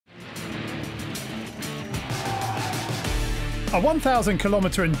A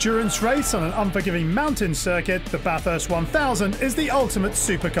 1,000-kilometre endurance race on an unforgiving mountain circuit, the Bathurst 1000 is the ultimate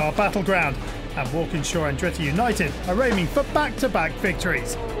supercar battleground, and Walkinshaw Andretti United are aiming for back-to-back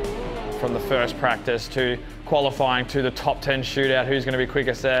victories. From the first practice to qualifying to the top 10 shootout, who's going to be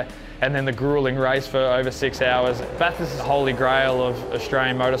quickest there, and then the gruelling race for over 6 hours. Bathurst is the holy grail of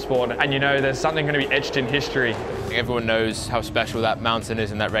Australian motorsport, and you know there's something going to be etched in history. Everyone knows how special that mountain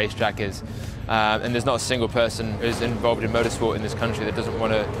is and that racetrack is. And there's not a single person who's involved in motorsport in this country that doesn't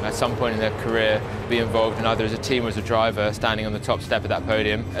want to, at some point in their career, be involved in either as a team or as a driver, standing on the top step of that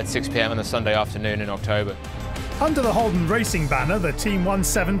podium at 6 p.m. on a Sunday afternoon in October. Under the Holden Racing banner, the team won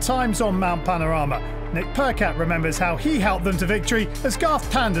 7 times on Mount Panorama. Nick Percat remembers how he helped them to victory as Garth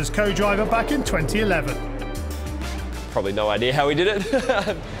Tander's co-driver back in 2011. Probably no idea how he did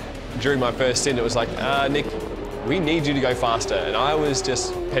it. During my first stint, it was like, Nick, we need you to go faster. And I was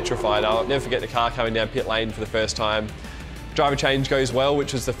just petrified. I'll never forget the car coming down pit lane for the first time. Driver change goes well,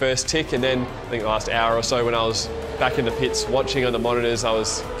 which was the first tick, and then I think the last hour or so when I was back in the pits watching on the monitors, I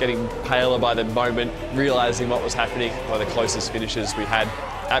was getting paler by the moment, realising what was happening. One of the closest finishes we had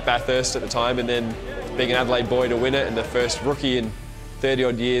at Bathurst at the time, and then being an Adelaide boy to win it and the first rookie in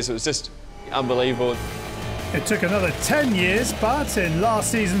 30-odd years, it was just unbelievable. It took another 10 years, but in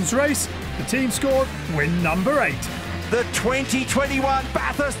last season's race, the team scored win number 8. The 2021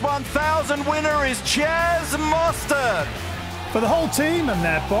 Bathurst 1000 winner is Chaz Mostert. For the whole team and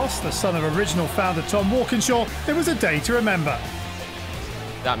their boss, the son of original founder Tom Walkinshaw, it was a day to remember.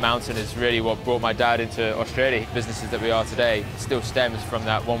 That mountain is really what brought my dad into Australia. Businesses that we are today still stems from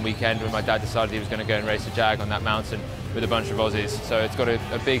that one weekend when my dad decided he was going to go and race a Jag on that mountain with a bunch of Aussies. So it's got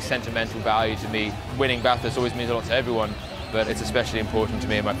a big sentimental value to me. Winning Bathurst always means a lot to everyone, but it's especially important to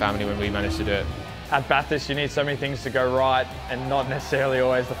me and my family when we managed to do it. At Bathurst, you need so many things to go right, and not necessarily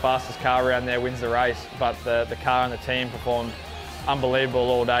always the fastest car around there wins the race, but the car and the team performed unbelievable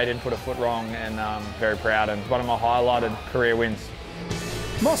all day, didn't put a foot wrong, and very proud, and one of my highlighted career wins.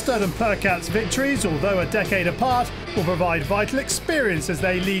 Mostert and Percat's victories, although a decade apart, will provide vital experience as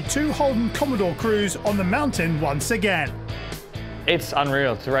they lead 2 Holden Commodore crews on the mountain once again. It's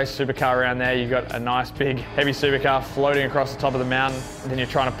unreal to race a supercar around there. You've got a nice big heavy supercar floating across the top of the mountain, and then you're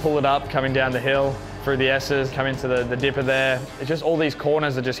trying to pull it up coming down the hill through the S's, come into the dipper there. It's just all these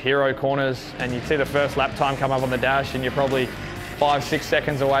corners are just hero corners, and you see the first lap time come up on the dash and you're probably 5-6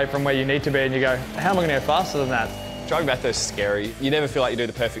 seconds away from where you need to be, and you go, how am I going to go faster than that? Driving Bathurst is scary. You never feel like you do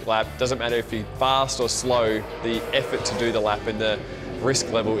the perfect lap. Doesn't matter if you're fast or slow, the effort to do the lap and the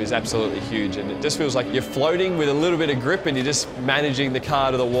risk level is absolutely huge, and it just feels like you're floating with a little bit of grip and you're just managing the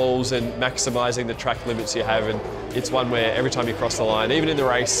car to the walls and maximising the track limits you have, and it's one where every time you cross the line, even in the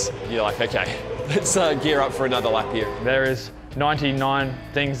race, you're like, okay, let's gear up for another lap here. There is 99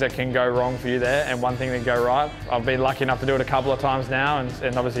 things that can go wrong for you there and one thing that can go right. I've been lucky enough to do it a couple of times now,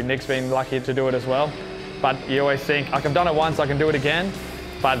 and obviously Nick's been lucky to do it as well. But you always think, like, I've done it once, I can do it again,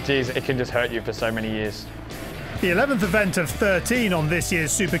 but geez, it can just hurt you for so many years. The 11th event of 13 on this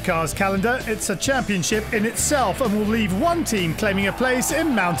year's Supercars calendar, it's a championship in itself and will leave one team claiming a place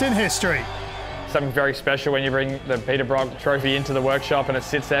in mountain history. Something very special when you bring the Peter Brock trophy into the workshop and it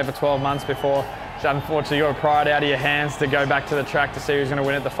sits there for 12 months before, unfortunately, you got to pry it out of your hands to go back to the track to see who's going to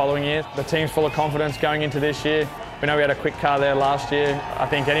win it the following year. The team's full of confidence going into this year. We know we had a quick car there last year. I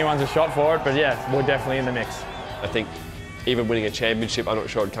think anyone's a shot for it, but yeah, we're definitely in the mix. I think even winning a championship, I'm not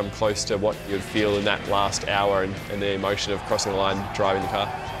sure it'd come close to what you'd feel in that last hour and the emotion of crossing the line, driving the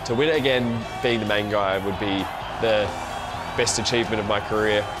car. To win it again, being the main guy, would be the best achievement of my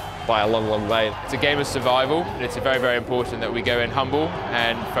career by a long, long way. It's a game of survival, and it's very, very important that we go in humble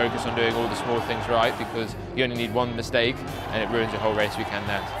and focus on doing all the small things right, because you only need one mistake and it ruins your whole race weekend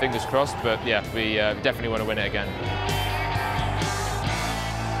there. Fingers crossed, but yeah, we definitely want to win it again.